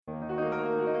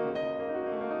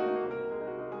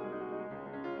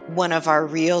one of our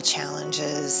real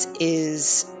challenges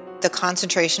is the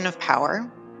concentration of power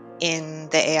in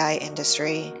the AI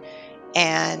industry.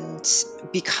 And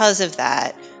because of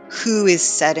that, who is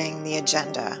setting the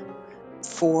agenda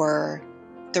for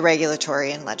the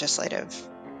regulatory and legislative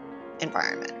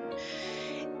environment?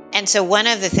 And so one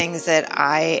of the things that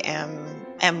I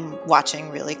am watching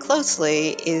really closely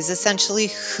is essentially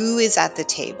who is at the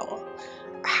table.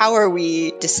 How are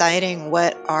we deciding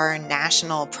what our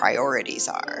national priorities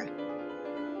are?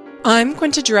 I'm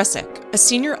Quinta Jurecic, a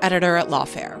senior editor at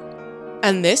Lawfare,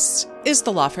 and this is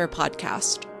the Lawfare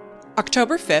Podcast,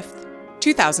 October 5th,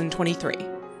 2023.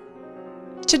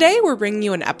 Today we're bringing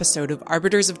you an episode of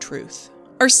Arbiters of Truth,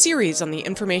 our series on the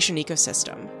information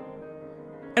ecosystem.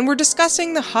 And we're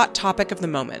discussing the hot topic of the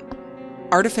moment,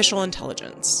 artificial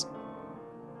intelligence.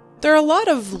 There are a lot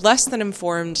of less than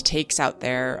informed takes out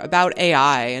there about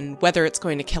AI and whether it's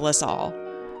going to kill us all.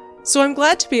 So I'm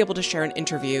glad to be able to share an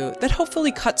interview that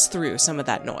hopefully cuts through some of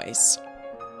that noise.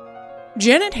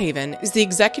 Janet Haven is the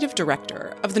executive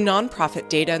director of the nonprofit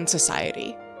Data and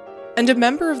Society and a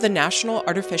member of the National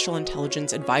Artificial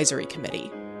Intelligence Advisory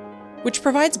Committee, which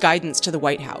provides guidance to the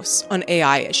White House on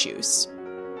AI issues.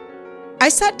 I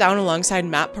sat down alongside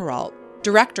Matt Peralt,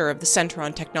 director of the Center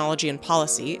on Technology and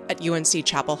Policy at UNC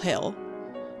Chapel Hill,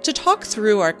 to talk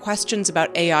through our questions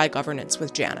about AI governance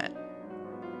with Janet.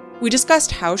 We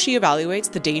discussed how she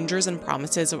evaluates the dangers and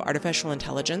promises of artificial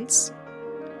intelligence,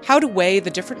 how to weigh the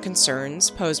different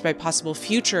concerns posed by possible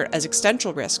future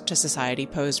existential risk to society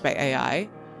posed by AI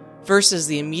versus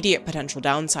the immediate potential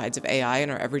downsides of AI in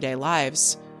our everyday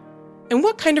lives, and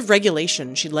what kind of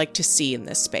regulation she'd like to see in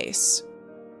this space.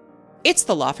 It's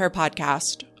the Lawfare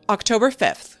Podcast, October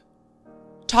 5th,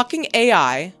 talking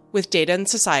AI with Data and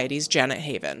Society's Janet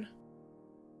Haven.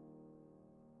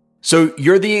 So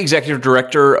you're the executive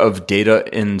director of Data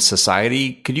in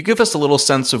Society. Could you give us a little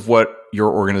sense of what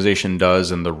your organization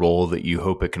does and the role that you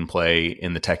hope it can play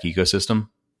in the tech ecosystem?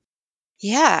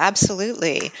 Yeah,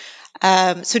 absolutely.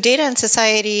 So Data and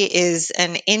Society is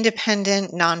an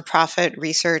independent nonprofit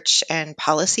research and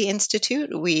policy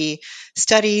institute. We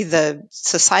study the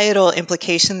societal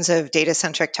implications of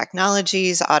data-centric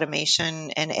technologies,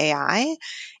 automation, and AI,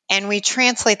 and we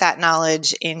translate that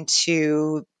knowledge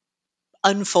into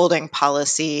unfolding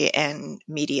policy and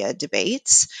media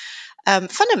debates.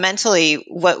 Fundamentally,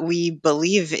 what we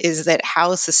believe is that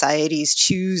how societies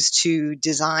choose to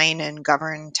design and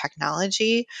govern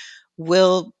technology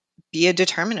will be a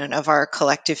determinant of our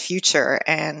collective future,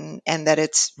 and that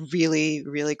it's really,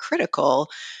 really critical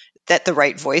that the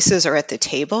right voices are at the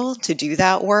table to do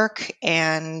that work,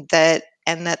 and that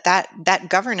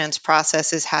governance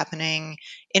process is happening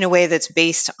in a way that's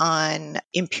based on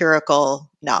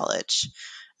empirical knowledge.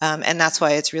 And that's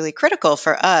why it's really critical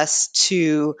for us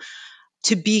to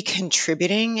be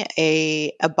contributing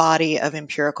a body of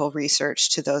empirical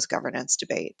research to those governance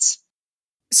debates.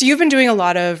 So you've been doing a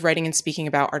lot of writing and speaking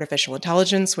about artificial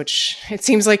intelligence, which it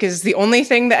seems like is the only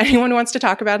thing that anyone wants to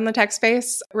talk about in the tech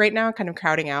space right now, kind of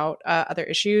crowding out other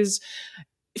issues.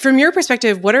 From your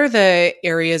perspective, what are the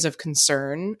areas of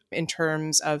concern in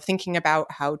terms of thinking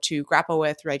about how to grapple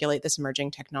with, regulate this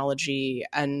emerging technology,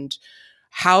 and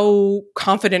how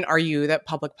confident are you that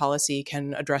public policy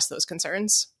can address those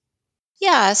concerns?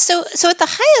 Yeah, so at the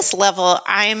highest level,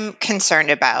 I'm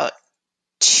concerned about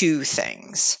two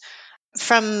things.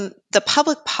 From the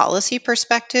public policy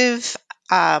perspective,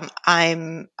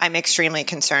 I'm extremely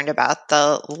concerned about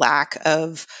the lack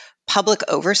of public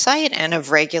oversight and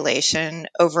of regulation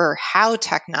over how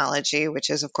technology, which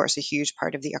is of course a huge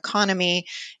part of the economy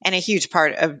and a huge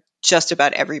part of just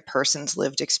about every person's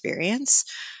lived experience,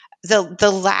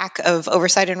 the lack of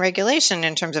oversight and regulation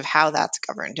in terms of how that's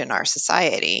governed in our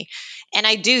society. And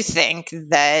I do think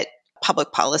that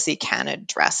public policy can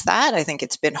address that. I think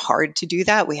it's been hard to do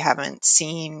that. We haven't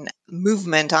seen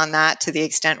movement on that to the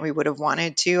extent we would have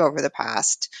wanted to over the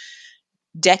past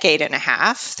decade and a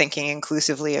half, thinking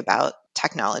inclusively about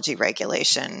technology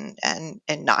regulation and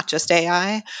not just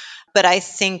AI. But I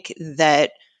think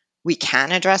that we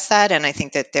can address that, and I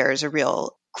think that there's a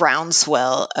real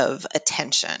groundswell of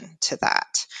attention to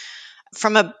that.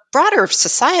 From a broader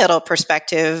societal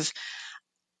perspective,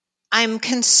 I'm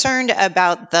concerned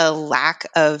about the lack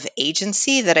of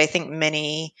agency that I think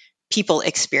many people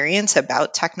experience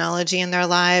about technology in their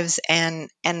lives. And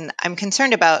I'm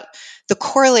concerned about the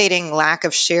correlating lack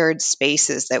of shared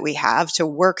spaces that we have to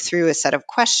work through a set of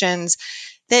questions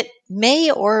that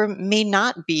may or may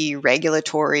not be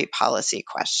regulatory policy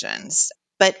questions,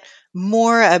 but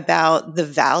more about the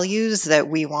values that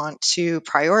we want to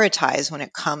prioritize when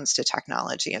it comes to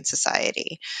technology and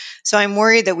society. So I'm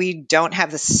worried that we don't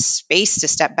have the space to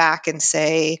step back and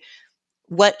say,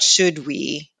 what should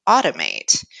we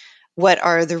automate? What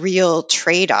are the real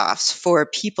trade-offs for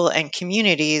people and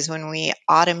communities when we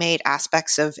automate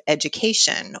aspects of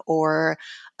education or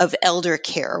of elder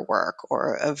care work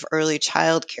or of early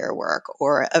child care work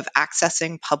or of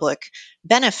accessing public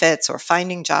benefits or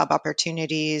finding job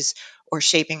opportunities or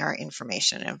shaping our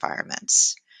information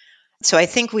environments? So I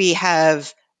think we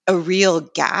have a real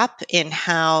gap in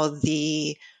how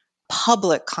the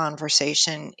public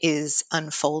conversation is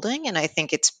unfolding. And I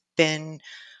think it's been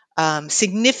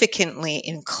significantly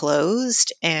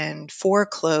enclosed and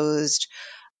foreclosed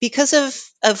because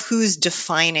of who's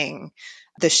defining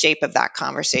the shape of that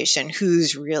conversation,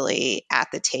 who's really at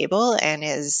the table and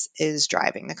is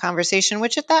driving the conversation,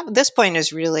 which this point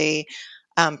is really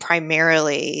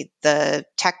primarily the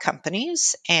tech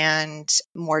companies and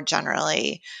more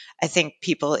generally, I think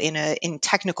people in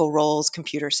technical roles,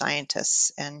 computer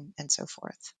scientists and so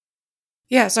forth.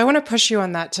 Yeah, so I want to push you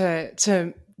on that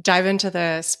to dive into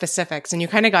the specifics. And you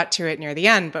kind of got to it near the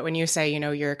end, but when you say,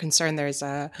 you're concerned there's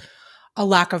a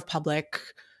lack of public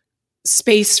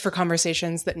space for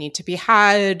conversations that need to be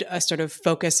had, a sort of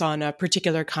focus on a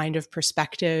particular kind of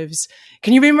perspectives.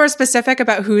 Can you be more specific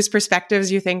about whose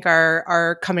perspectives you think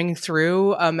are coming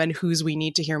through and whose we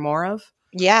need to hear more of?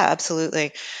 Yeah,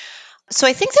 absolutely. So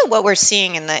I think that what we're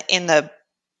seeing in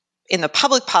the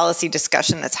public policy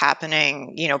discussion that's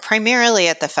happening, primarily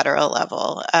at the federal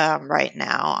level right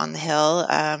now on the Hill,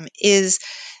 is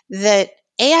that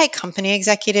AI company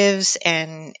executives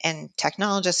and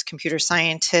technologists, computer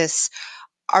scientists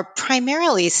are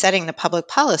primarily setting the public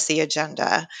policy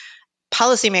agenda.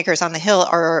 Policymakers on the Hill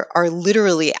are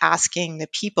literally asking the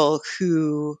people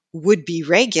who would be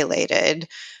regulated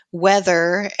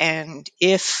whether and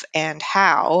if and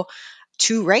how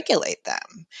to regulate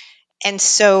them. And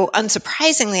so,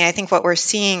 unsurprisingly, I think what we're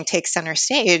seeing take center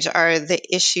stage are the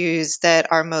issues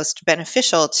that are most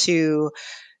beneficial to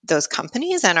those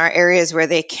companies and are areas where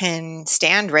they can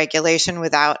stand regulation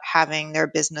without having their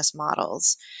business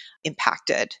models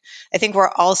impacted. I think we're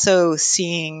also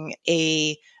seeing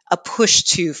a push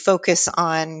to focus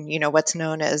on, what's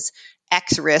known as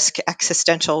X risk,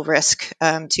 existential risk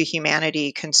to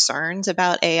humanity concerns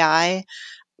about AI,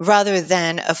 rather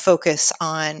than a focus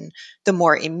on the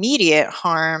more immediate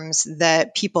harms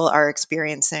that people are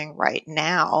experiencing right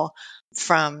now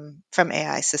from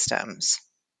AI systems.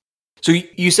 So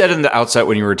you said in the outset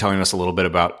when you were telling us a little bit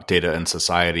about data and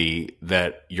society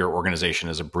that your organization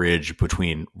is a bridge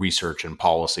between research and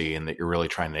policy and that you're really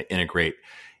trying to integrate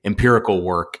empirical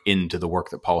work into the work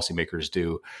that policymakers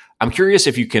do. I'm curious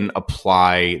if you can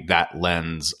apply that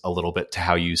lens a little bit to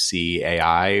how you see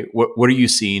AI. What are you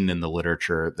seeing in the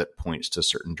literature that points to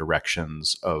certain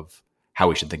directions of how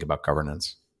we should think about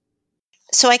governance?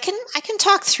 So I can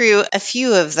talk through a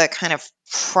few of the kind of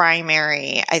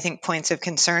primary, I think, points of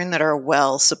concern that are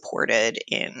well supported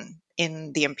in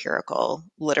the empirical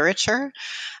literature.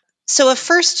 So a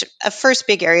first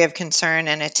big area of concern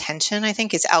and attention, I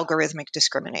think, is algorithmic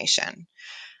discrimination.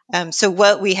 So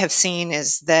what we have seen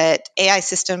is that AI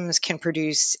systems can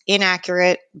produce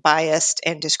inaccurate, biased,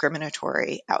 and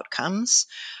discriminatory outcomes,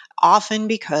 often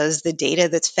because the data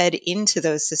that's fed into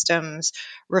those systems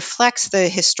reflects the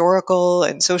historical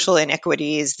and social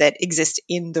inequities that exist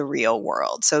in the real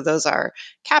world. So those are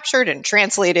captured and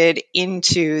translated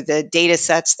into the data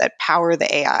sets that power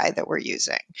the AI that we're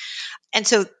using. And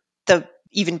so the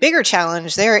even bigger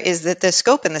challenge there is that the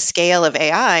scope and the scale of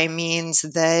AI means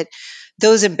that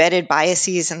those embedded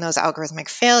biases and those algorithmic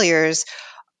failures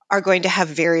are going to have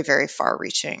very, very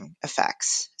far-reaching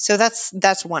effects. So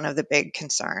that's one of the big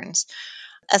concerns.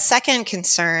 A second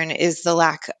concern is the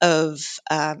lack of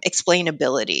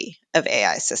explainability of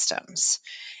AI systems.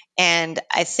 And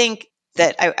I think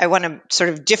that I want to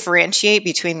sort of differentiate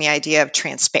between the idea of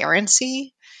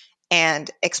transparency and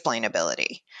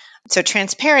explainability. So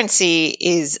transparency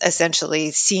is essentially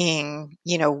seeing,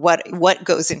 what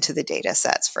goes into the data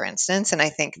sets, for instance, and I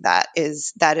think that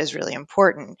is really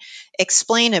important.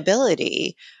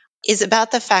 Explainability is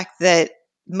about the fact that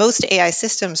most AI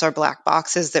systems are black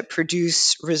boxes that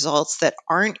produce results that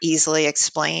aren't easily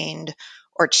explained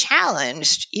or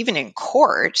challenged, even in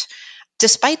court,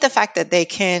 despite the fact that they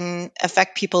can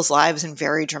affect people's lives in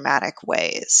very dramatic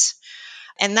ways.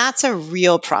 And that's a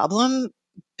real problem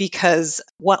because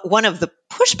one of the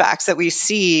pushbacks that we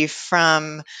see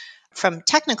from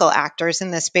technical actors in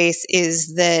this space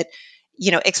is that,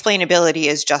 explainability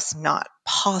is just not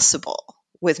possible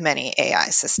with many AI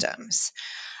systems.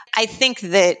 I think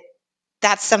that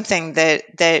that's something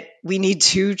that we need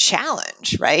to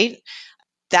challenge, right?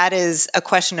 That is a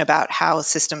question about how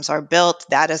systems are built.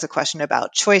 That is a question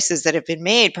about choices that have been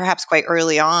made, perhaps quite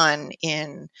early on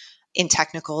in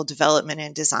technical development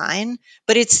and design,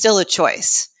 but it's still a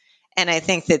choice. And I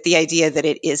think that the idea that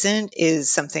it isn't is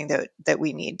something that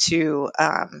we need to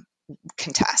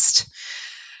contest.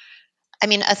 I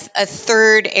mean, a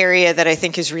third area that I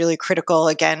think is really critical,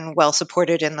 again, well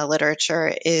supported in the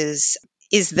literature, is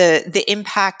the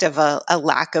impact of a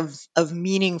lack of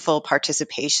meaningful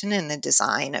participation in the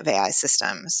design of AI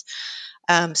systems.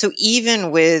 So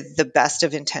even with the best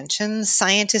of intentions,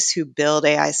 scientists who build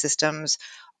AI systems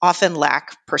often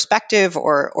lack perspective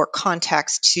or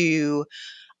context to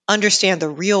understand the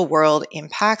real world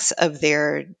impacts of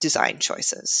their design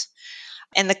choices.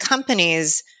 And the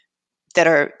companies that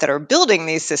are building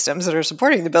these systems, that are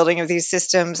supporting the building of these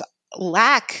systems,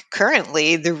 lack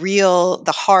currently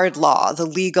the hard law, the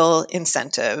legal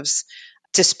incentives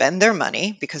to spend their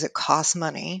money, because it costs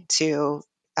money to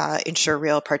ensure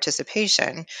real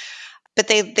participation. But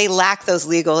they lack those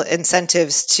legal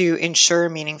incentives to ensure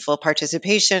meaningful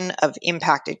participation of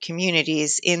impacted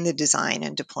communities in the design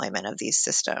and deployment of these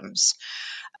systems.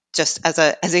 Just as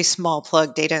a small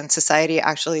plug, Data and Society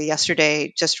actually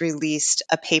yesterday just released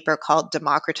a paper called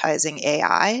Democratizing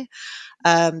AI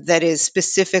that is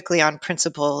specifically on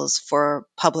principles for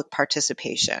public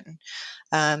participation.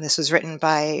 This was written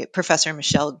by Professor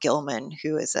Michelle Gilman,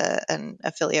 who is an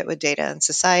affiliate with Data and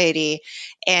Society,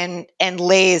 and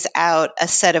lays out a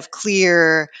set of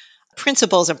clear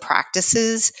principles and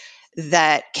practices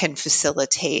that can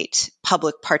facilitate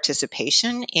public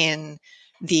participation in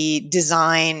the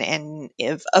design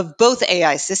of both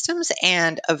AI systems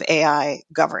and of AI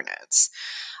governance.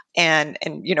 And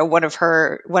one of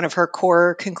her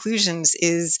core conclusions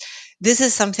is this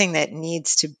is something that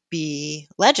needs to be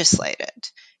legislated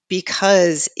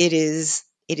because it is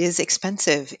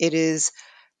expensive, it is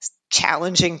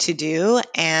challenging to do,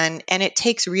 and it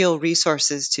takes real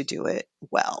resources to do it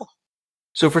well.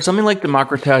 So for something like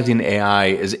democratizing AI,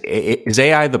 is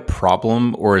AI the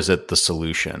problem or is it the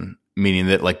solution? Meaning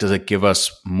that, like, does it give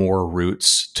us more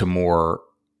routes to more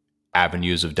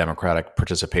avenues of democratic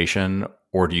participation,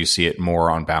 or do you see it more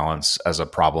on balance as a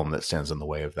problem that stands in the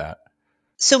way of that?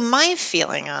 So my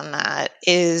feeling on that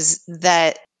is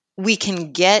that we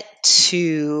can get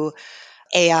to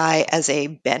AI as a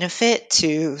benefit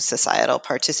to societal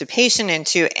participation and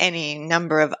to any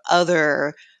number of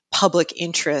other public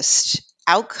interest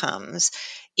outcomes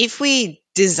if we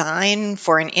design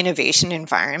for an innovation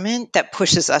environment that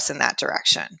pushes us in that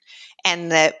direction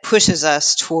and that pushes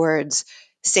us towards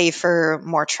safer,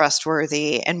 more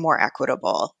trustworthy, and more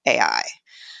equitable AI.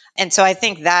 And so I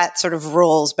think that sort of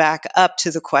rolls back up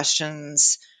to the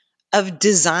questions of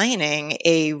designing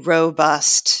a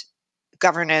robust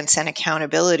governance and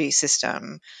accountability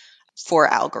system for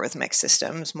algorithmic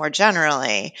systems more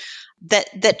generally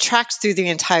that tracks through the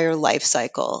entire life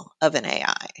cycle of an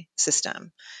AI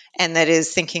system, and that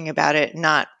is thinking about it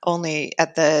not only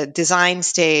at the design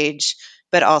stage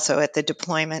but also at the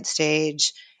deployment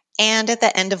stage and at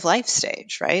the end of life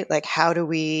stage, right? Like how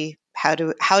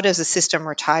does a system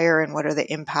retire and what are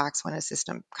the impacts when a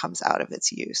system comes out of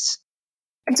its use?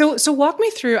 And so walk me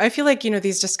through. I feel like,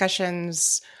 these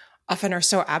discussions often are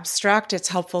so abstract. It's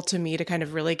helpful to me to kind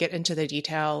of really get into the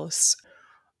details.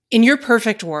 In your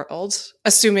perfect world,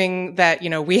 assuming that,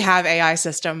 we have AI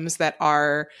systems that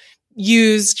are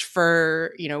used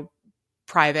for,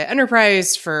 private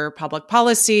enterprise, for public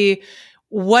policy,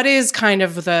 what is kind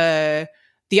of the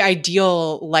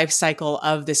ideal life cycle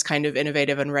of this kind of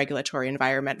innovative and regulatory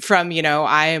environment? From,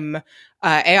 I'm an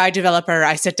AI developer,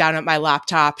 I sit down at my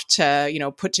laptop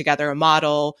to, put together a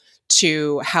model,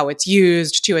 to how it's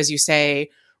used, to, as you say,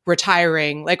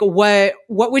 retiring. Like what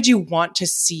would you want to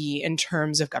see in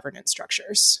terms of governance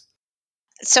structures?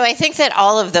 So I think that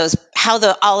all of those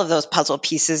puzzle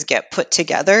pieces get put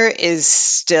together is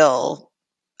still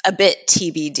a bit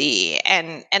TBD.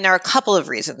 And there are a couple of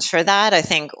reasons for that. I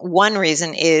think one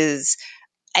reason is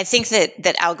I think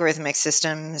that algorithmic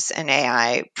systems and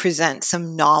AI present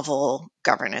some novel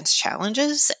governance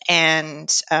challenges, and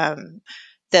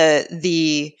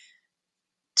the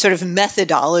sort of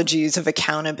methodologies of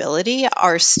accountability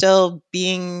are still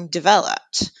being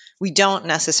developed. We don't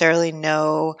necessarily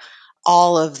know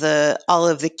all of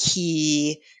the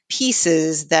key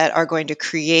pieces that are going to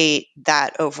create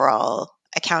that overall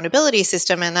accountability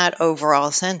system and that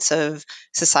overall sense of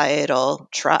societal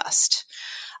trust.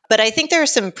 But I think there are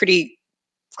some pretty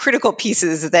critical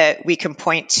pieces that we can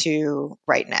point to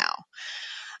right now.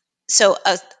 So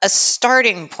a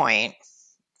starting point,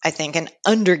 I think, an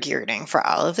undergirding for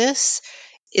all of this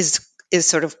is is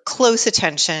sort of close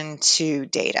attention to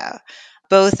data,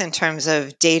 both in terms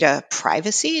of data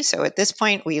privacy. So at this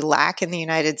point, we lack in the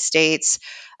United States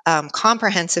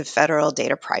comprehensive federal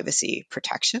data privacy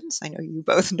protections. I know you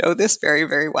both know this very,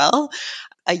 very well.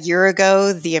 A year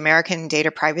ago, the American Data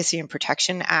Privacy and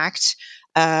Protection Act,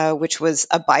 which was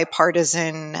a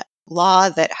bipartisan law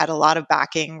that had a lot of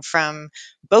backing from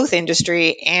both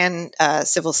industry and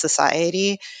civil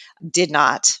society, did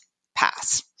not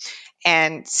pass.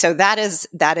 And so that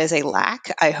is a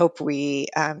lack. I hope we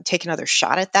take another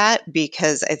shot at that,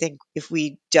 because I think if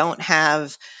we don't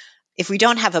have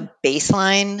a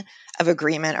baseline of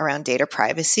agreement around data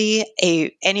privacy,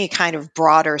 any kind of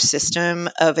broader system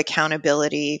of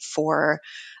accountability for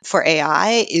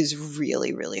AI is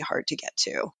really, really hard to get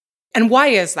to. And why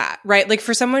is that, right? Like,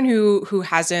 for someone who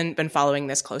hasn't been following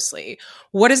this closely,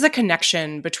 what is the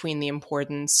connection between the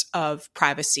importance of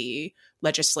privacy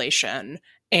legislation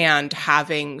and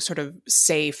having sort of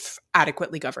safe,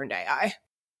 adequately governed AI?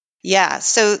 Yeah,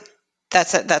 so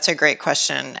that's a great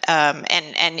question,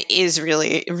 and is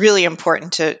really, really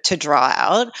important to draw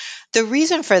out. The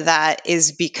reason for that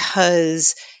is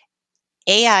because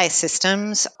AI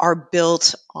systems are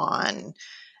built on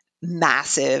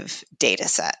massive data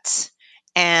sets.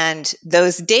 And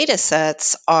those data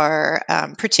sets are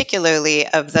particularly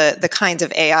of the kinds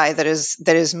of AI that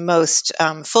is most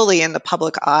fully in the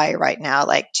public eye right now,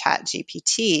 like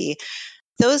ChatGPT.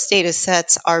 Those data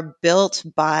sets are built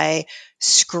by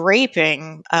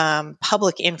scraping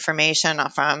public information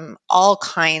from all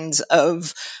kinds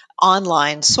of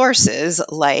online sources,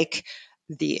 like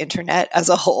the internet as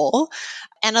a whole.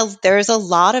 And there's a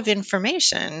lot of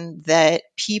information that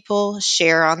people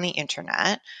share on the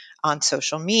internet, on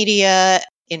social media,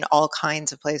 in all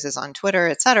kinds of places, on Twitter,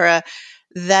 et cetera,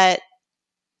 that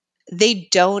they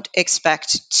don't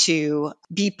expect to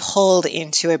be pulled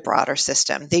into a broader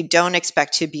system. They don't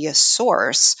expect to be a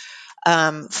source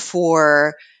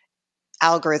for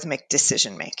algorithmic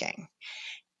decision making.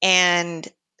 And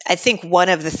I think one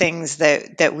of the things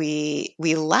that we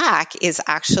lack is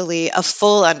actually a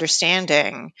full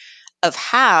understanding of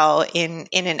how in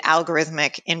an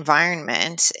algorithmic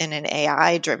environment, in an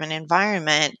AI-driven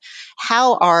environment,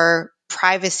 how our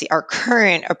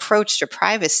current approach to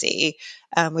privacy,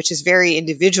 which is very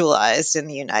individualized in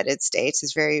the United States,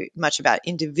 is very much about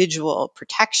individual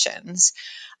protections,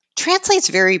 translates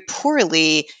very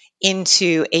poorly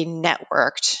into a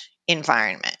networked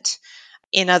environment.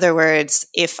 In other words,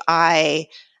 if I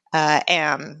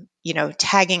am,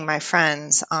 tagging my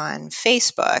friends on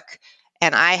Facebook,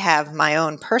 and I have my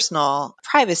own personal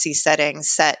privacy settings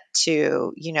set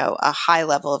to, a high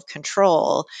level of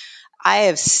control, I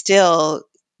have still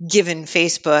given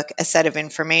Facebook a set of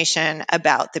information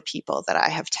about the people that I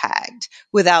have tagged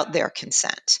without their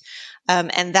consent.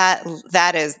 And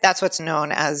that's what's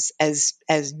known as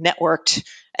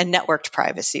networked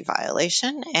privacy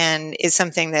violation, and is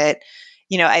something that,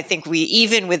 I think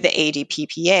even with the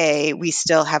ADPPA, we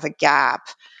still have a gap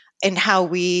in how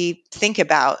we think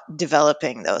about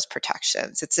developing those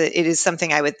protections. It is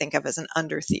something I would think of as an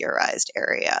under-theorized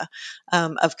area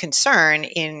of concern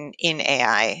in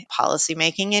AI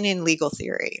policymaking and in legal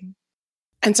theory.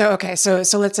 And so, okay, so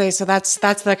let's say, that's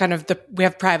the kind of we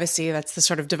have privacy, that's the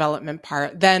sort of development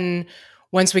part. Then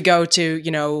once we go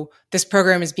to, this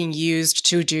program is being used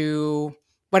to do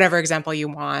whatever example you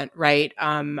want, right?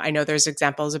 I know there's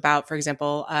examples about, for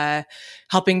example,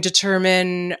 helping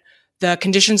determine the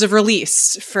conditions of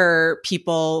release for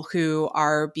people who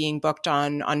are being booked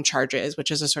on charges, which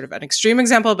is a sort of an extreme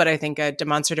example, but I think a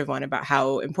demonstrative one about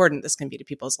how important this can be to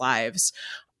people's lives.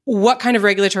 What kind of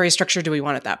regulatory structure do we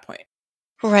want at that point?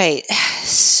 Right.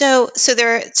 So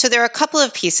there are a couple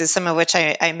of pieces, some of which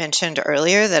I mentioned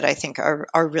earlier, that I think are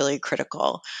really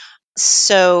critical.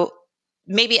 So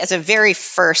maybe as a very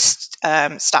first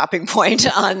stopping point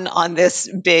on this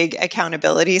big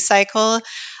accountability cycle,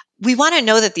 we want to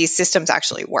know that these systems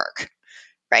actually work,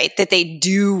 right? That they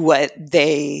do what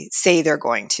they say they're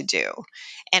going to do.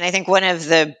 And I think one of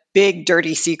the big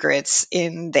dirty secrets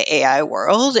in the AI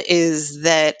world is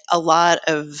that a lot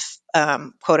of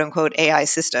quote unquote AI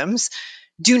systems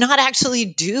do not actually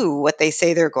do what they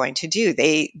say they're going to do.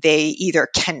 They either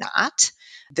cannot,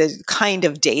 the kind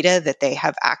of data that they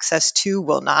have access to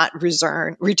will not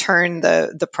return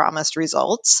the promised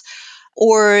results,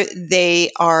 or they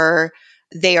are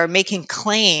making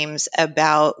claims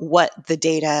about what the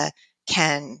data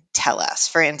can tell us.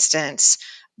 For instance,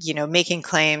 making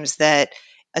claims that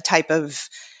a type of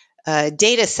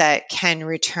data set can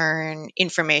return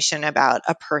information about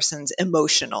a person's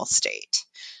emotional state.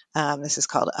 This is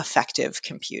called affective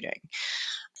computing.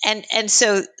 that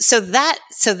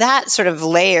sort of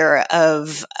layer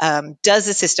of does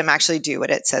the system actually do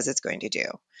what it says it's going to do?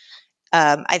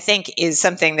 I think is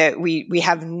something that we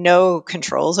have no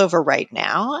controls over right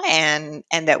now, and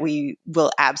that we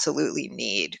will absolutely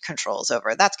need controls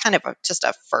over. That's kind of just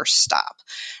a first stop.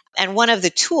 And one of the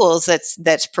tools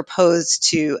that's proposed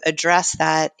to address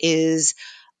that is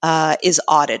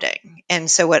auditing.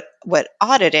 And so what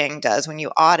auditing does when you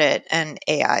audit an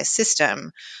AI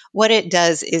system, what it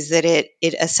does is that it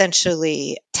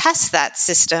essentially tests that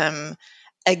system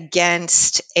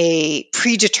against a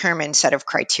predetermined set of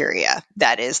criteria.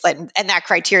 That is, and that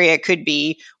criteria could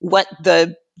be what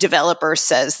the developer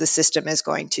says the system is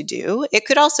going to do. It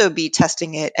could also be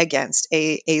testing it against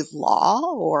a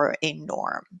law or a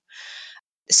norm.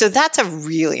 So that's a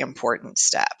really important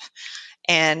step.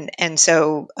 And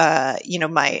so,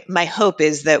 my hope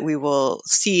is that we will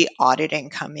see auditing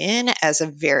come in as a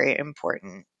very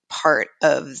important part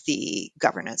of the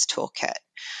governance toolkit.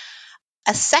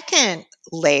 A second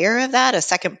layer of that, a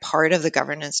second part of the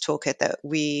governance toolkit that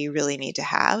we really need to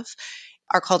have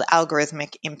are called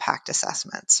algorithmic impact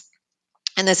assessments.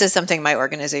 And this is something my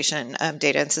organization,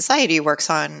 Data and Society, works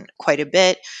on quite a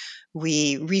bit.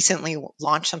 We recently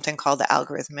launched something called the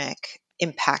Algorithmic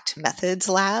Impact Methods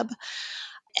Lab.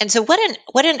 And so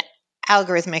what an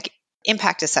algorithmic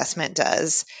impact assessment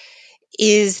does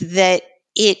is that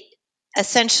it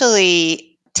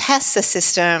essentially tests a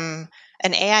system,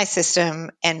 an AI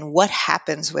system, and what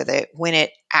happens with it when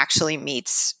it actually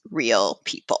meets real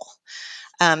people.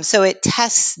 So it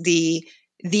tests the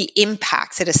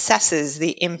impacts, it assesses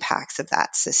the impacts of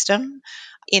that system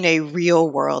in a real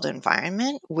world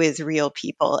environment with real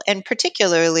people. And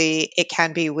particularly, it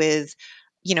can be with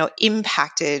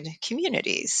impacted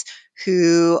communities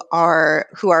who are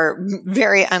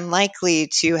very unlikely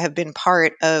to have been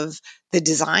part of the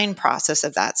design process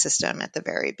of that system at the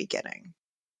very beginning.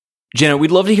 Jenna,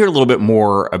 we'd love to hear a little bit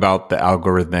more about the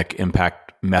Algorithmic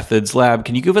Impact Methods Lab.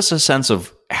 Can you give us a sense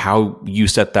of how you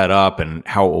set that up and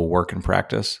how it will work in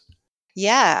practice?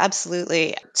 Yeah,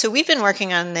 absolutely. So we've been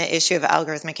working on the issue of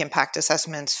algorithmic impact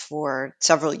assessments for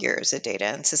several years at Data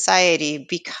and Society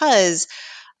because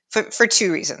for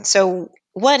two reasons. So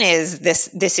one is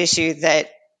this issue that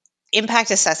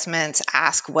impact assessments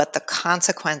ask what the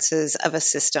consequences of a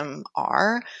system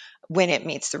are when it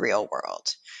meets the real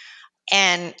world.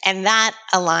 And that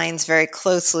aligns very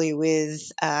closely with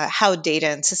how Data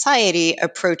and Society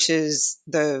approaches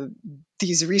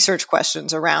these research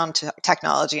questions around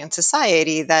technology and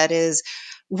society. That is,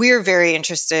 we're very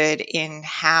interested in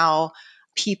how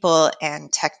people and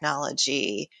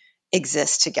technology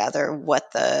exist together,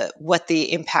 what the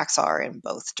impacts are in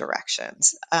both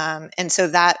directions. And so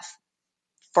that,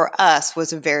 for us,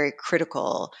 was a very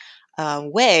critical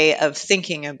way of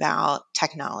thinking about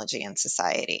technology and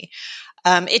society.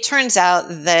 It turns out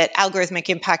that algorithmic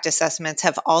impact assessments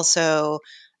have also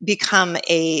become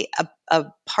a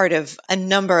part of a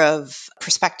number of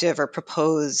prospective or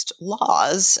proposed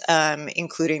laws,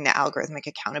 including the Algorithmic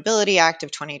Accountability Act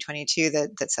of 2022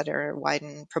 that Senator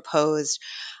Wyden proposed.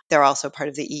 They're also part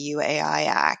of the EU AI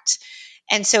Act.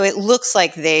 And so it looks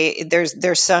like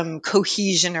there's some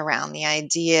cohesion around the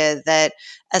idea that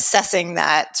assessing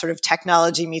that sort of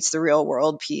technology meets the real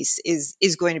world piece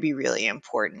is going to be really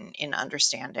important in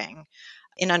understanding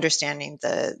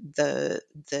the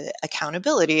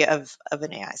accountability of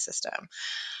an AI system.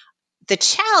 The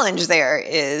challenge there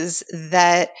is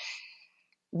that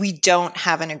we don't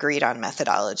have an agreed on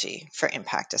methodology for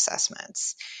impact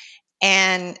assessments.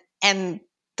 And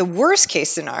the worst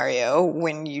case scenario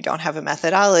when you don't have a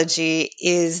methodology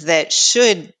is that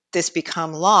should this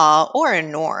become law or a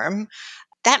norm,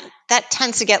 that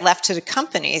tends to get left to the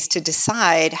companies to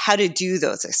decide how to do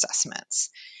those assessments.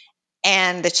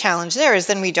 And the challenge there is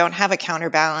then we don't have a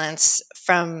counterbalance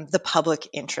from the public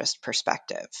interest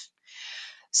perspective.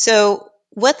 So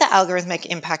what the Algorithmic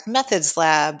Impact Methods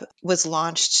Lab was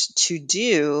launched to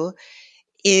do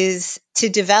is to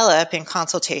develop, in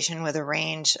consultation with a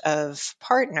range of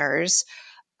partners,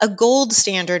 a gold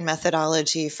standard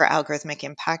methodology for algorithmic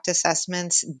impact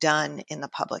assessments done in the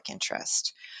public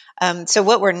interest. So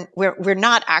what we're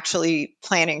not actually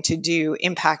planning to do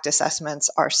impact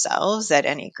assessments ourselves at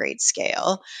any great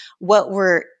scale. What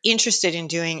we're interested in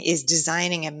doing is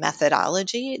designing a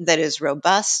methodology that is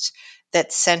robust,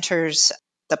 that centers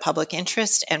the public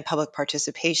interest and public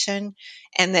participation,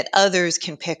 and that others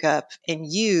can pick up and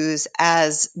use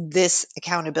as this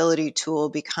accountability tool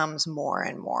becomes more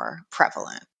and more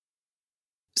prevalent.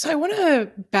 So I want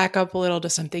to back up a little to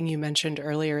something you mentioned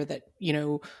earlier that,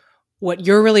 what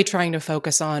you're really trying to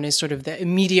focus on is sort of the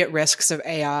immediate risks of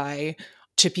AI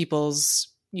to people's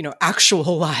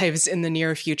actual lives in the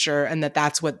near future, and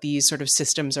that's what these sort of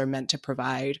systems are meant to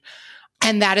provide.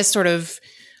 And that is sort of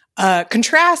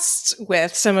contrasts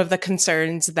with some of the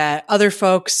concerns that other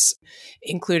folks,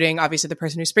 including obviously the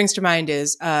person who springs to mind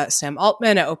is Sam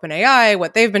Altman at OpenAI,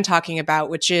 what they've been talking about,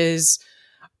 which is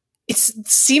it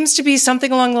seems to be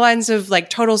something along the lines of like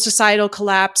total societal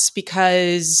collapse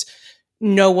because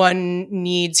no one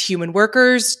needs human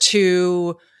workers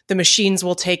the machines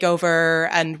will take over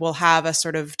and we'll have a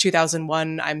sort of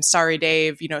 2001, I'm sorry,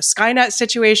 Dave, Skynet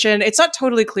situation. It's not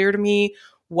totally clear to me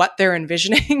what they're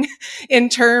envisioning in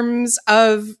terms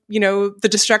of, the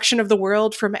destruction of the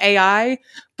world from AI.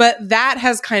 But that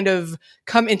has kind of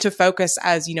come into focus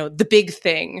as, the big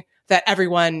thing that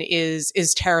everyone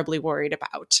is terribly worried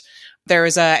about. There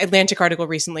was an Atlantic article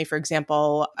recently, for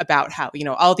example, about how,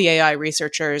 all the AI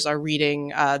researchers are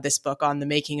reading this book on the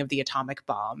making of the atomic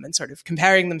bomb and sort of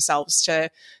comparing themselves to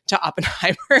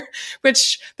Oppenheimer,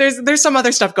 which there's some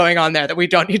other stuff going on there that we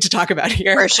don't need to talk about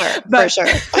here. For sure.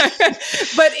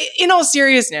 But in all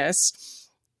seriousness,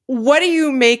 what do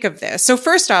you make of this? So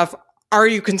first off, are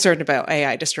you concerned about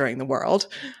AI destroying the world?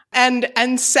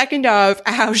 And second off,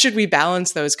 how should we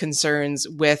balance those concerns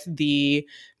with the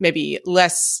maybe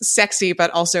less sexy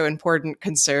but also important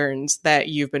concerns that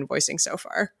you've been voicing so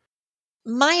far?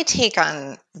 My take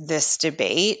on this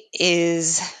debate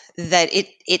is that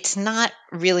it's not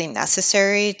really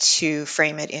necessary to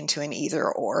frame it into an either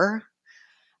or.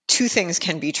 Two things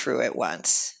can be true at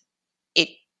once. It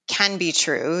can be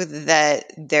true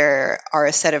that there are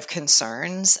a set of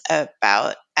concerns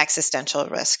about existential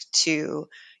risk to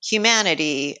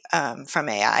humanity from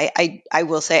AI. I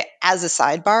will say, as a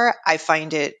sidebar, I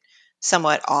find it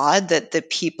somewhat odd that the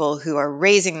people who are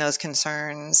raising those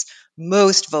concerns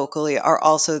most vocally are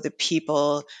also the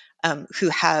people who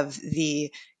have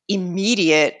the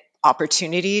immediate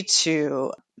opportunity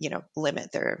to,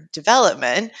 limit their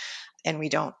development, and we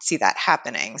don't see that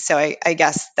happening. So I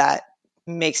guess that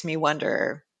makes me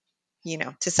wonder,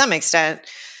 to some extent,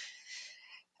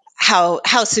 how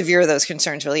severe those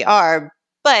concerns really are.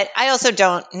 But I also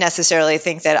don't necessarily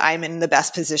think that I'm in the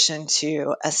best position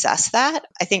to assess that.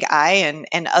 I think I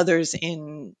and others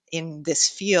in this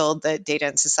field that Data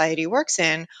and Society works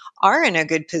in are in a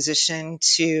good position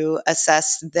to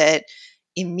assess that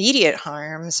immediate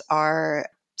harms are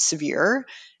severe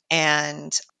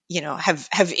and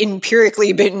have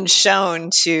empirically been shown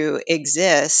to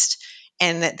exist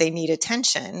and that they need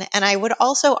attention. And I would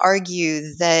also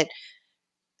argue that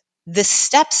the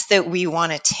steps that we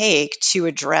want to take to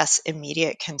address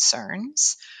immediate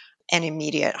concerns and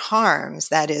immediate harms,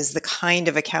 that is the kind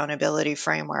of accountability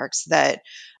frameworks that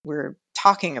we're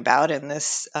talking about in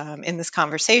this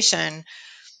conversation,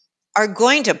 are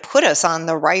going to put us on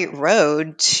the right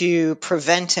road to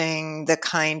preventing the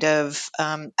kind of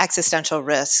existential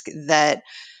risk that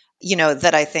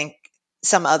that I think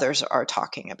some others are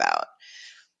talking about.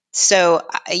 So,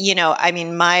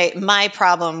 my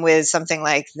problem with something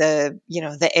like the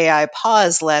AI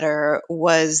pause letter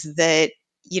was that,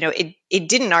 it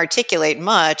didn't articulate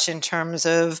much in terms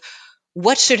of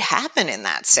what should happen in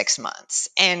that 6 months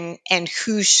and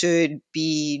who should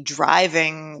be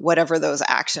driving whatever those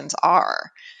actions are.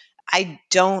 I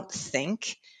don't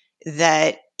think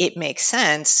that it makes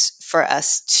sense for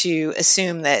us to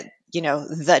assume that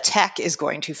the tech is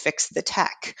going to fix the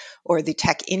tech or the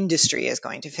tech industry is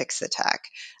going to fix the tech.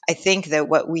 I think that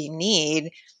what we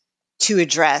need to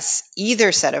address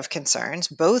either set of concerns,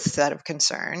 both set of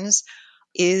concerns,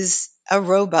 is a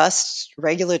robust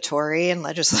regulatory and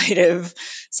legislative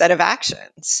set of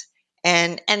actions.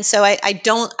 And so I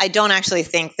don't actually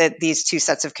think that these two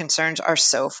sets of concerns are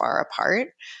so far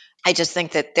apart. I just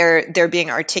think that they're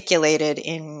being articulated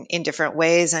in different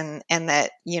ways, and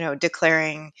that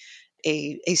declaring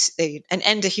an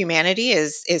end to humanity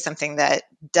is something that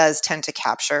does tend to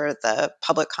capture the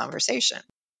public conversation.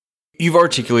 You've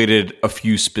articulated a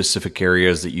few specific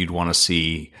areas that you'd want to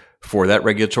see for that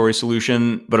regulatory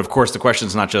solution, but of course the question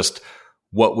is not just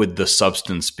what would the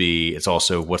substance be, it's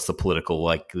also what's the political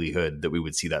likelihood that we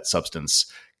would see that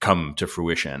substance come to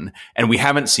fruition. And we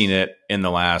haven't seen it in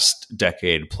the last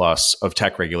decade plus of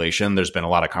tech regulation. There's been a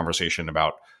lot of conversation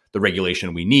about the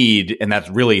regulation we need. And that's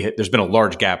really, there's been a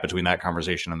large gap between that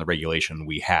conversation and the regulation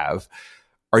we have.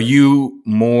 Are you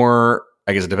more,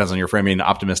 I guess it depends on your framing,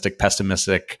 optimistic,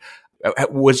 pessimistic?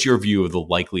 What's your view of the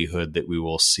likelihood that we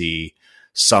will see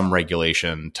some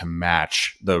regulation to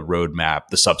match the roadmap,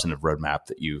 the substantive roadmap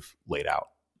that you've laid out?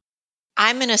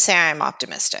 I'm going to say I'm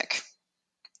optimistic.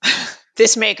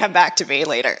 This may come back to me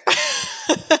later.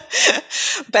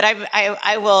 But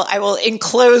I will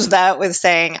enclose that with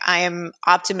saying I am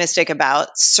optimistic about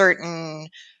certain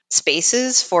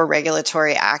spaces for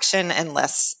regulatory action and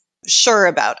less sure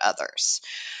about others.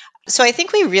 So I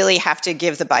think we really have to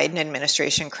give the Biden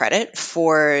administration credit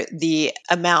for the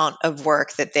amount of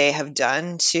work that they have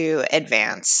done to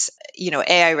advance,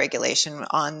 AI regulation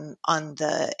on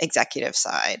the executive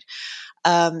side.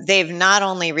 They've not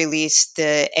only released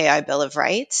the AI Bill of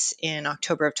Rights in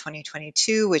October of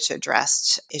 2022, which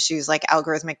addressed issues like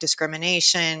algorithmic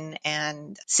discrimination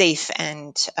and safe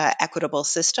and equitable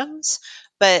systems,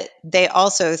 but they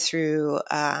also, through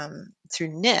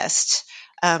NIST,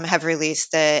 have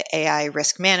released the AI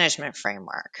risk management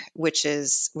framework, which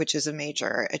is a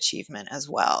major achievement as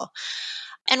well.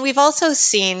 And we've also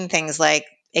seen things like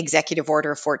Executive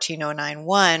Order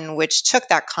 14091, which took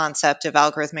that concept of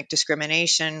algorithmic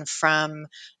discrimination from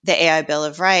the AI Bill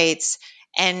of Rights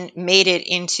and made it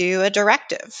into a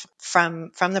directive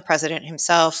from the president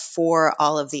himself for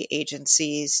all of the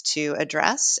agencies to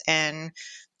address and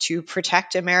to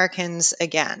protect Americans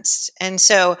against. And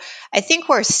so I think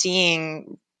we're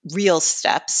seeing real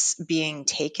steps being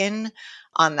taken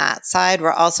on that side.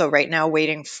 We're also right now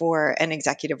waiting for an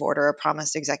executive order, a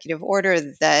promised executive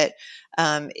order that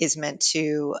is meant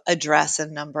to address a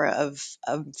number of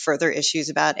further issues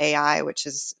about AI, which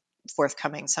is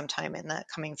forthcoming sometime in the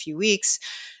coming few weeks.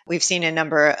 We've seen a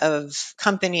number of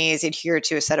companies adhere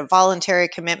to a set of voluntary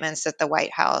commitments that the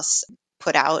White House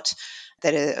put out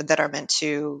that are meant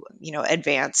to,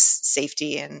 advance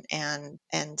safety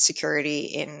and security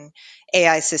in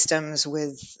AI systems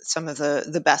with some of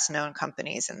the best known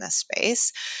companies in this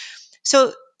space.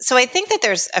 So I think that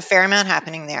there's a fair amount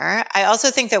happening there. I also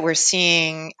think that we're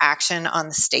seeing action on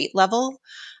the state level.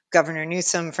 Governor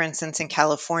Newsom, for instance, in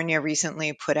California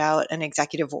recently put out an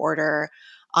executive order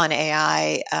on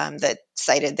AI that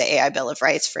cited the AI Bill of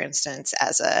Rights, for instance,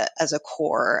 as a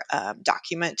core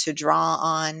document to draw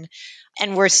on.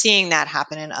 And we're seeing that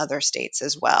happen in other states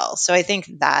as well. So I think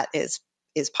that is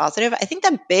positive. I think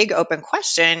the big open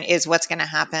question is what's going to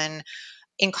happen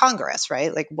in Congress,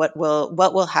 right? Like what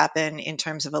will happen in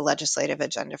terms of a legislative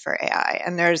agenda for AI?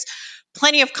 And there's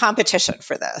plenty of competition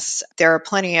for this. There are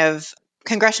plenty of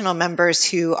congressional members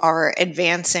who are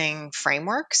advancing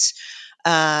frameworks.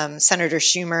 Senator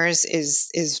Schumer's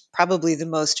is probably the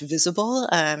most visible,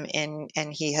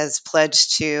 and he has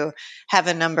pledged to have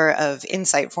a number of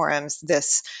insight forums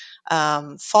this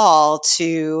fall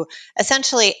to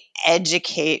essentially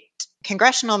educate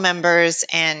congressional members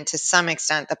and to some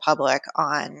extent the public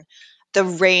on the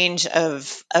range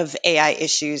of AI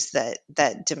issues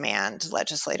that demand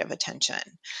legislative attention.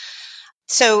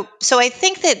 So I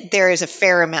think that there is a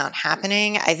fair amount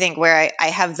happening. I think where I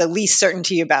have the least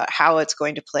certainty about how it's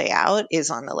going to play out is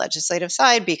on the legislative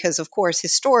side, because of course,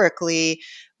 historically,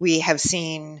 we have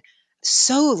seen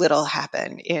so little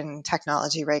happen in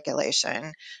technology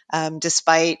regulation,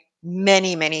 despite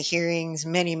many, many hearings,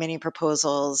 many, many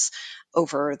proposals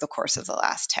over the course of the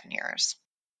last 10 years.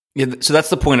 Yeah, so that's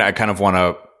the point I kind of want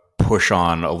to push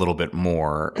on a little bit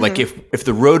more. Mm-hmm. Like if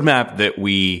the roadmap that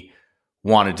we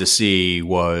wanted to see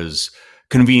was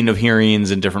convened of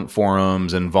hearings in different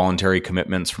forums and voluntary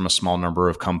commitments from a small number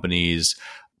of companies,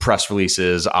 press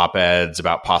releases, op-eds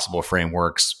about possible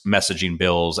frameworks, messaging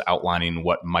bills outlining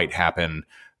what might happen.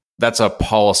 That's a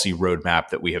policy roadmap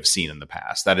that we have seen in the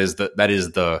past. That is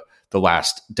the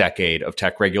last decade of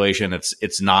tech regulation.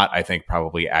 It's not, I think,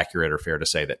 probably accurate or fair to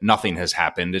say that nothing has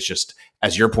happened. It's just,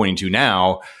 as you're pointing to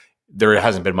now, there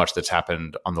hasn't been much that's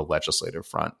happened on the legislative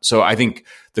front. So I think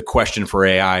the question for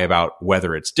AI about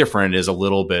whether it's different is a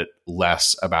little bit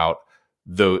less about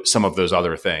some of those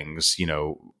other things,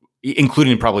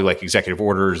 including probably like executive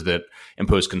orders that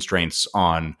impose constraints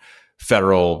on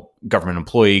federal government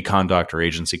employee conduct or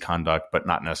agency conduct, but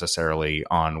not necessarily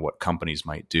on what companies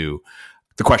might do.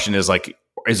 The question is like,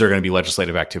 is there going to be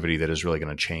legislative activity that is really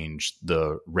going to change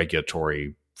the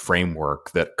regulatory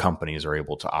framework that companies are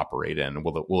able to operate in?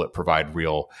 Will it provide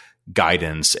real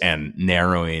guidance and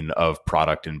narrowing of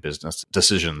product and business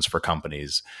decisions for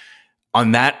companies?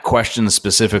 On that question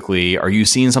specifically, are you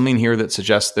seeing something here that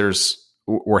suggests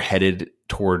we're headed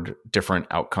toward different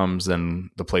outcomes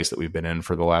than the place that we've been in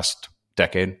for the last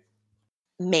decade?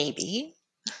 Maybe.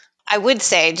 I would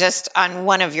say, just on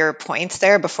one of your points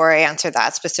there, before I answer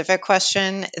that specific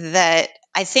question, that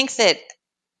I think that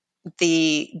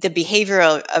the behavior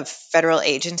of federal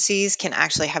agencies can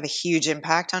actually have a huge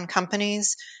impact on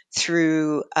companies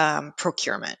through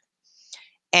procurement.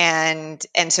 And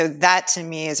so that to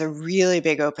me is a really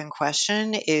big open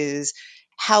question, is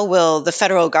how will the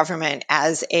federal government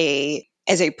as a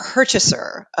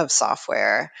purchaser of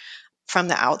software from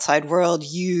the outside world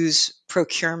use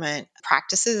procurement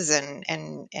practices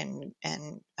and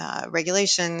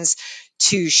regulations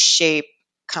to shape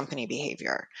company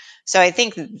behavior. So I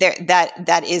think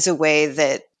that is a way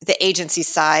that the agency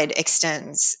side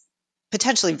extends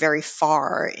potentially very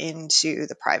far into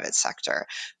the private sector.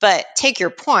 But take your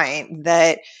point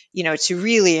that, to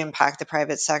really impact the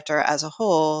private sector as a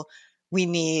whole, we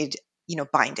need,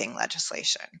 binding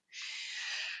legislation.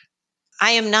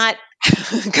 I am not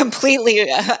completely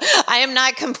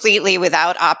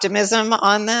without optimism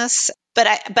on this, but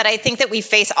I think that we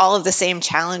face all of the same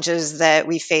challenges that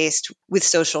we faced with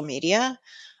social media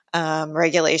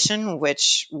regulation,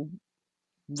 which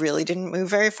really didn't move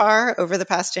very far over the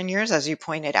past 10 years, as you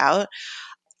pointed out.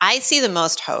 I see the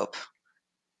most hope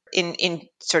in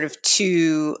sort of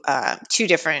two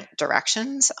different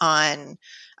directions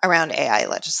around AI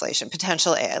legislation,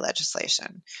 potential AI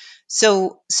legislation.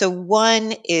 So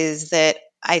one is that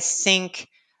I think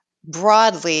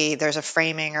broadly there's a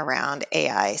framing around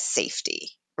AI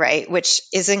safety, right, which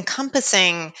is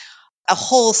encompassing a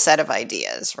whole set of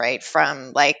ideas, right,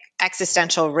 from like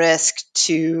existential risk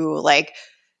to like,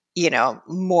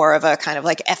 more of a kind of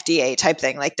like FDA type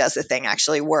thing, like does the thing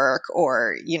actually work,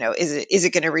 or is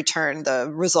it going to return the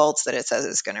results that it says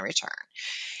it's going to return?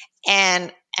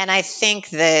 And I think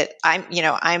that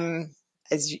I'm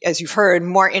as you've heard,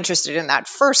 more interested in that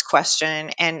first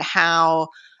question, and how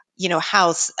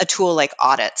a tool like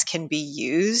audits can be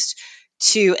used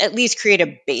to at least create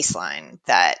a baseline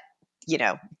that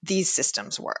these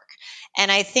systems work.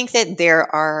 And I think that there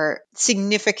are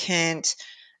significant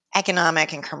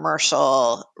economic and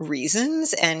commercial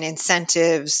reasons and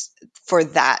incentives for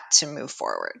that to move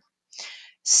forward.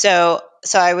 So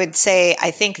I would say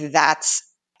I think that's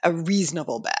a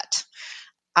reasonable bet.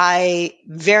 I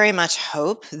very much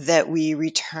hope that we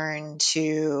return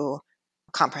to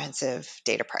comprehensive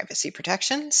data privacy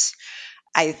protections.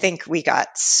 I think we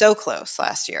got so close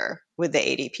last year with the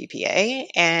ADPPA,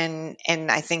 and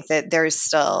I think that there's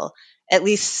still at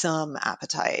least some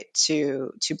appetite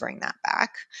to bring that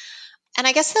back. And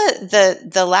I guess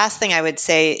the last thing I would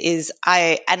say is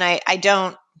I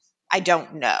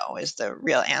don't know is the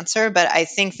real answer, but I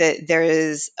think that there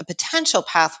is a potential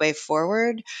pathway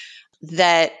forward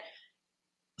that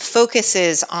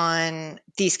focuses on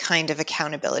these kind of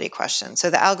accountability questions. So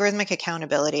the Algorithmic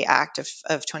Accountability Act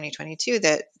of 2022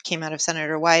 that came out of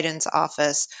Senator Wyden's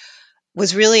office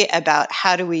was really about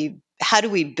how do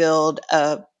we build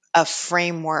a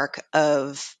framework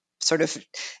of sort of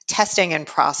testing and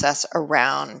process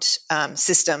around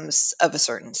systems of a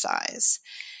certain size.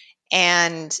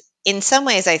 And in some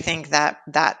ways, I think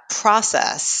that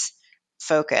process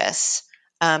focus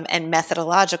and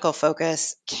methodological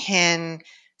focus can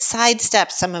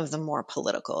sidestep some of the more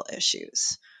political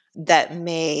issues that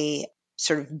may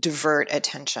sort of divert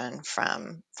attention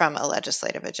from a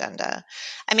legislative agenda.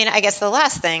 I mean, I guess the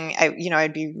last thing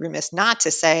I'd be remiss not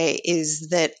to say is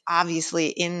that obviously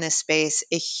in this space,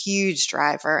 a huge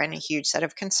driver and a huge set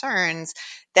of concerns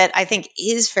that I think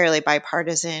is fairly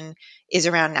bipartisan is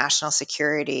around national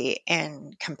security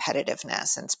and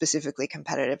competitiveness, and specifically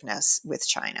competitiveness with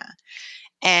China.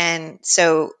 And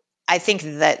so I think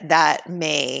that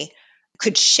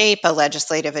could shape a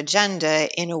legislative agenda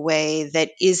in a way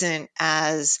that isn't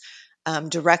as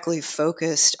directly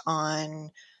focused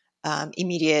on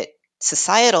immediate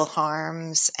societal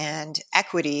harms and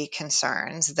equity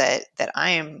concerns that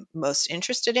I am most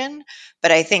interested in.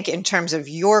 But I think in terms of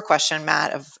your question,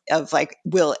 Matt, of like,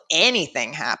 will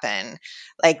anything happen?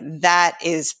 Like that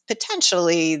is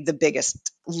potentially the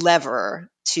biggest lever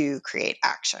to create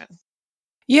action.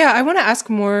 Yeah, I want to ask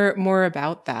more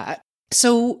about that.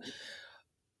 So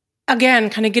again,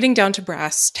 kind of getting down to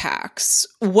brass tacks,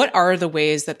 what are the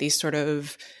ways that these sort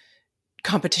of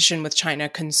competition with China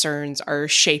concerns are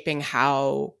shaping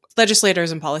how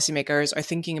legislators and policymakers are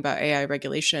thinking about AI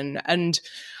regulation? And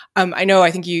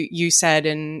I think you said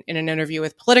in an interview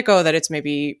with Politico that it's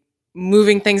maybe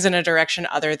moving things in a direction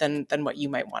other than what you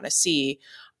might want to see.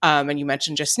 And you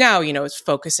mentioned just now, it's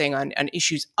focusing on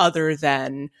issues other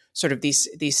than sort of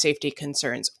these safety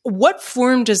concerns. What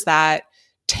form does that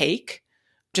take,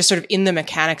 just sort of in the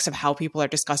mechanics of how people are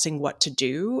discussing what to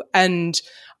do? And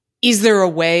is there a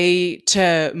way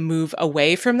to move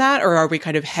away from that, or are we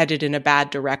kind of headed in a bad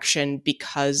direction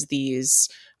because these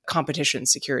competition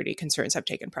security concerns have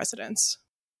taken precedence?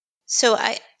 So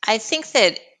I think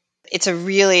that it's a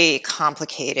really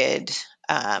complicated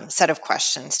set of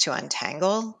questions to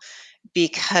untangle,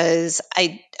 because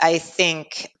I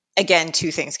think, again,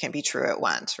 two things can be true at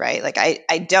once, right? Like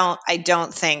I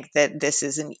don't think that this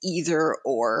is an either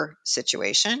or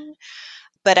situation,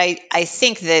 but I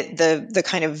think that the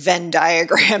kind of Venn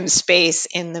diagram space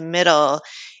in the middle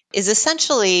is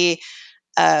essentially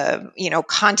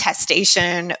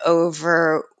contestation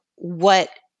over what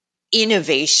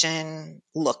innovation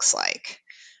looks like,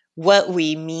 what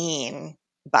we mean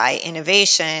by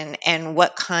innovation, and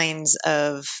what kinds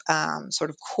of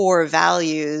sort of core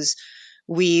values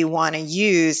we want to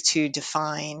use to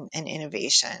define an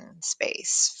innovation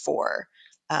space for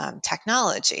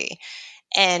technology.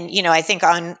 And I think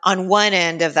on one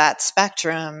end of that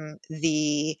spectrum,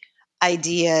 the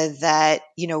idea that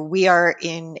we are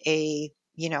in a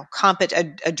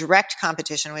a direct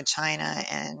competition with China,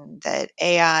 and that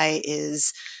AI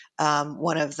is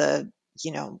one of the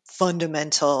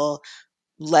fundamental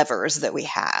levers that we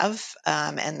have,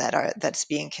 and that's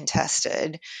being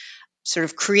contested, sort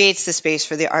of creates the space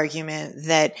for the argument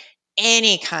that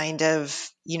any kind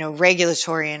of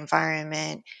regulatory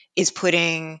environment is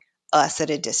putting us at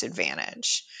a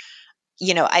disadvantage.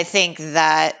 I think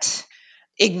that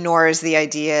ignores the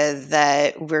idea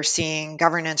that we're seeing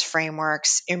governance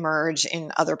frameworks emerge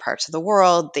in other parts of the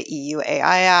world. The EU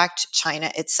AI Act,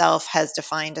 China itself has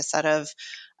defined a set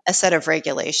of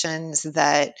regulations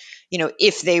that,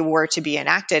 if they were to be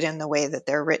enacted in the way that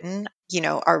they're written,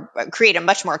 create a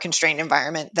much more constrained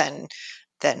environment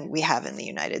than we have in the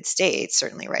United States,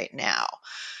 certainly right now.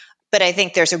 But I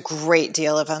think there's a great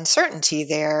deal of uncertainty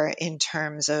there in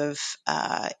terms of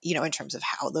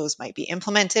how those might be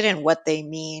implemented and what they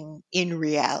mean in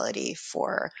reality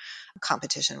for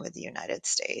competition with the United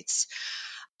States.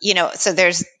 So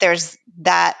there's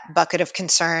that bucket of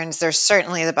concerns. There's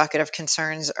certainly the bucket of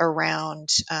concerns around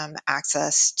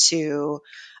access to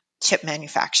chip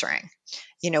manufacturing,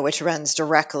 which runs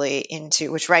directly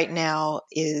into, which right now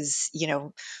is,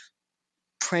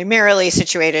 primarily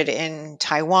situated in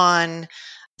Taiwan.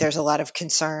 There's a lot of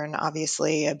concern,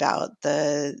 obviously, about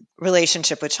the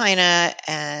relationship with China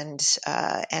and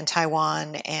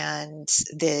Taiwan, and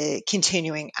the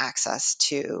continuing access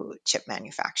to chip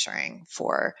manufacturing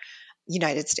for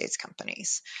United States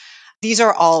companies. These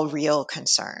are all real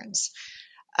concerns.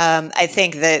 I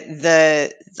think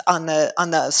that on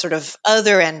the sort of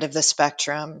other end of the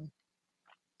spectrum,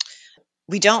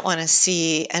 we don't want to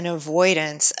see an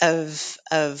avoidance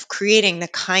of creating the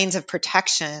kinds of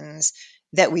protections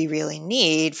that we really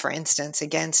need, for instance,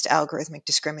 against algorithmic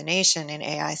discrimination in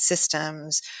AI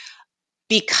systems,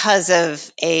 because of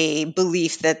a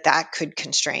belief that that could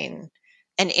constrain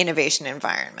an innovation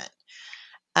environment.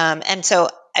 And so,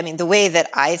 the way that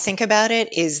I think about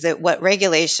it is that what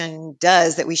regulation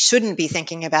does, that we shouldn't be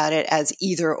thinking about it as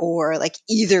either or, like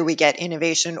either we get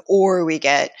innovation or we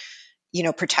get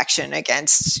protection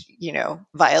against,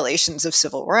 violations of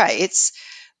civil rights,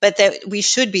 but that we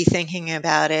should be thinking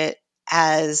about it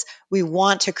as we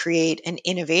want to create an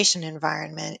innovation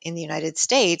environment in the United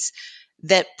States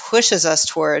that pushes us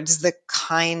towards the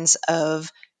kinds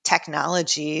of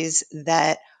technologies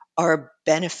that are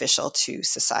beneficial to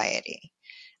society.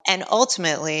 And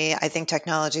ultimately, I think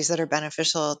technologies that are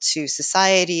beneficial to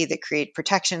society, that create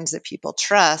protections that people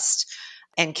trust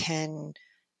and can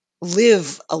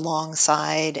live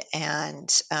alongside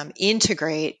and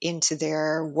integrate into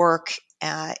their work,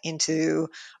 into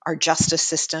our justice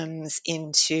systems,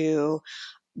 into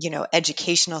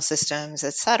educational systems,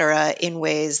 et cetera, in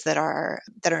ways that are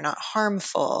not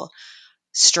harmful,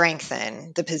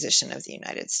 strengthen the position of the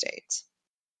United States.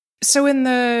 So in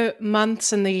the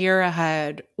months and the year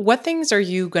ahead, what things are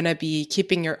you going to be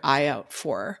keeping your eye out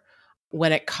for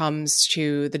when it comes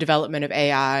to the development of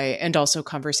AI and also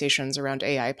conversations around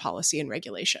AI policy and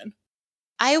regulation?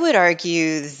 I would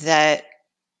argue that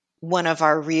one of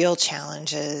our real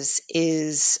challenges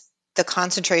is the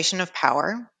concentration of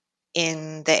power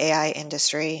in the AI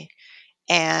industry.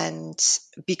 And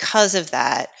because of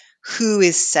that, who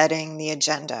is setting the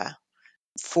agenda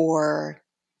for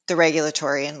the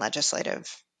regulatory and legislative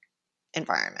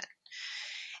environment?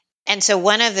 And so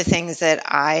one of the things that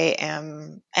I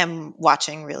am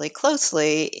watching really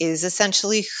closely is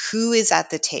essentially who is at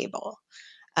the table.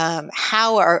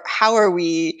 How are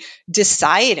we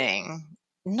deciding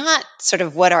not sort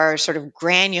of what our sort of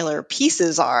granular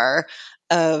pieces are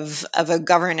of a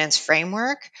governance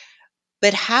framework,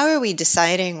 but how are we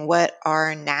deciding what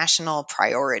our national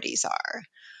priorities are,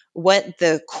 what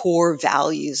the core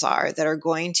values are that are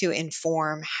going to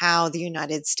inform how the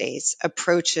United States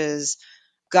approaches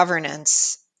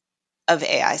governance of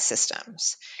AI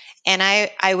systems. And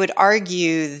I would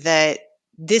argue that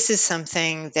this is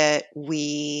something that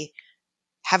we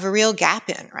have a real gap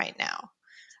in right now,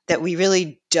 that we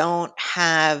really don't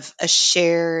have a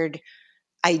shared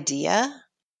idea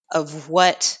of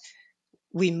what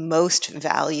we most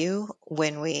value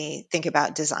when we think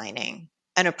about designing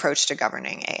an approach to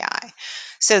governing AI.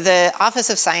 So the Office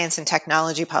of Science and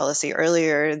Technology Policy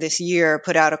earlier this year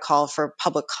put out a call for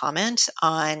public comment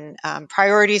on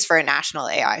priorities for a national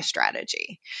AI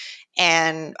strategy.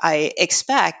 And I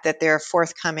expect that their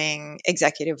forthcoming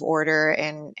executive order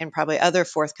and probably other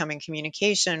forthcoming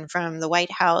communication from the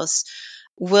White House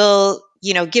will,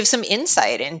 give some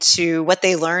insight into what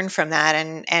they learned from that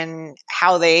and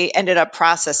how they ended up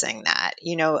processing that.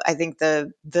 I think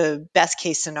the best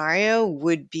case scenario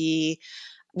would be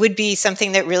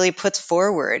something that really puts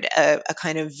forward a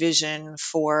kind of vision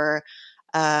for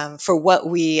what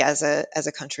we as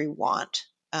a country want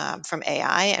from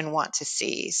AI and want to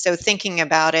see. So thinking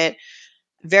about it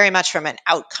very much from an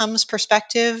outcomes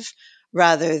perspective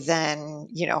rather than,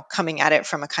 coming at it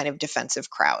from a kind of defensive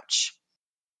crouch.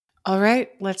 All right,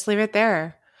 let's leave it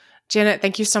there. Janet,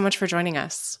 thank you so much for joining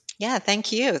us. Yeah,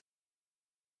 thank you.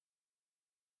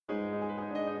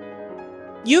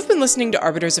 You've been listening to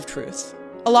Arbiters of Truth,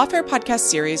 a Lawfare podcast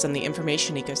series on the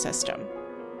information ecosystem.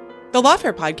 The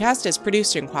Lawfare podcast is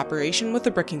produced in cooperation with the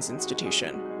Brookings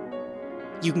Institution.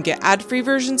 You can get ad-free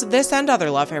versions of this and other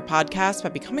Lawfare podcasts by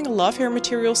becoming a Lawfare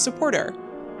Materials supporter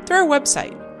through our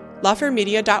website,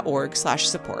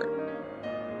 lawfaremedia.org/support.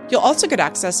 You'll also get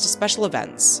access to special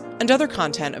events and other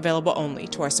content available only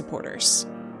to our supporters.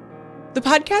 The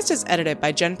podcast is edited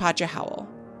by Jen Patja Howell,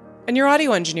 and your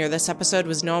audio engineer this episode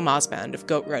was Noah Mosband of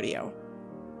Goat Rodeo.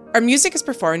 Our music is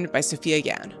performed by Sophia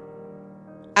Yan.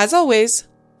 As always,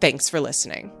 thanks for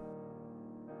listening.